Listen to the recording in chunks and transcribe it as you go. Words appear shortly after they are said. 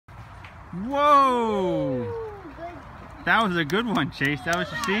Whoa! Good. That was a good one, Chase. That was,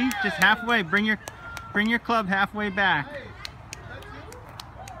 see, just halfway. Bring your club halfway back.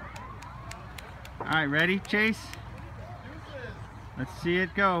 All right, ready, Chase? Let's see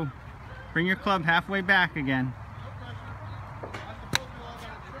it go. Bring your club halfway back again.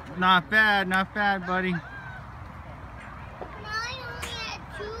 Not bad, buddy. Now I only had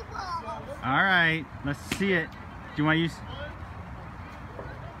 2 balls. All right, let's see it. Do you want to use?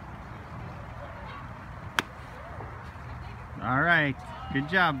 All right, good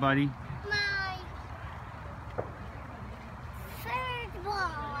job, buddy. My 3rd ball,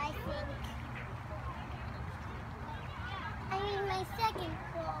 I think. I mean my 2nd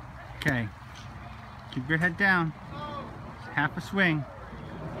ball. Okay, keep your head down. Half a swing.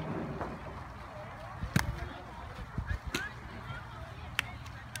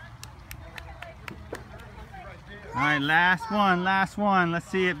 All right, last one. Let's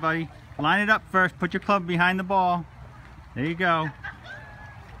see it, buddy. Line it up first. Put your club behind the ball. There you go.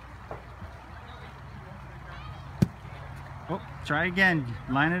 Oh, try again.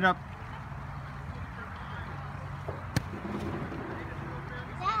 Line it up.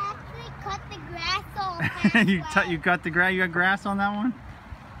 That actually cut the grass off halfway. You got grass on that one?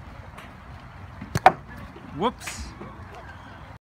 Whoops.